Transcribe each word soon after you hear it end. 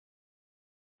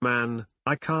Man,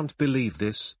 I can't believe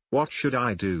this. What should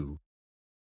I do?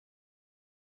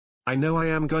 I know I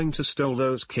am going to steal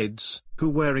those kids, who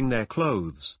wearing their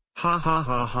clothes. Ha ha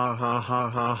ha ha ha ha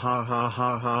ha ha ha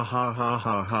ha ha ha ha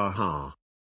ha ha ha.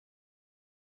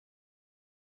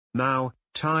 Now,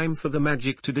 time for the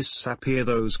magic to disappear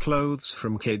those clothes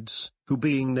from kids, who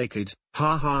being naked.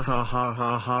 Ha ha ha ha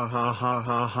ha ha ha ha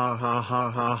ha ha ha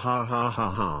ha ha ha ha ha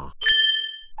ha.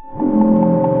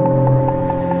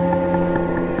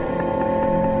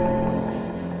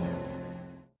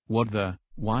 What the?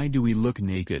 Why do we look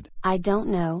naked? I don't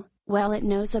know. Well, it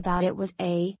knows about it was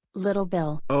a little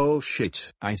Bill. Oh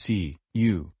shit. I see.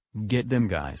 You, get them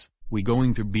guys. We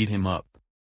going to beat him up.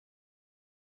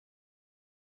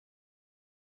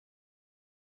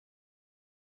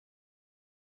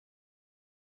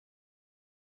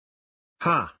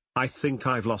 Ha, I think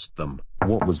I've lost them.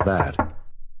 What was that?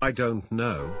 I don't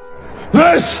know.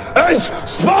 This is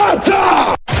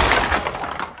Sparta!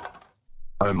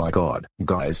 Oh my god,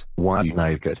 guys, why are you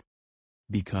naked?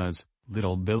 Because,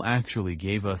 Little Bill actually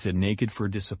gave us a naked for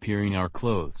disappearing our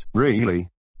clothes. Really?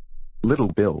 Little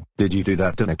Bill, did you do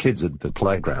that to the kids at the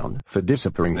playground for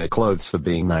disappearing their clothes for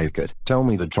being naked? Tell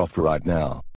me the truth right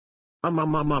now.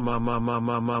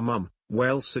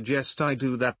 Well, suggest I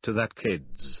do that to that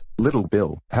kids. Little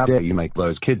Bill, how dare you make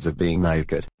those kids of being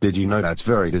naked? Did you know that's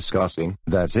very disgusting?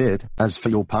 That's it. As for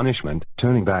your punishment,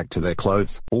 turning back to their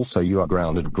clothes. Also you are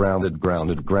grounded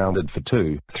for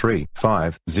 2, 3,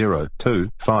 5, 0, 2,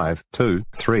 5, 2,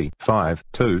 3, 5,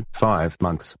 2, 5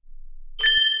 months.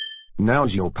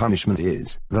 Now's your punishment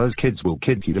is, those kids will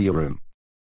kid you to your room.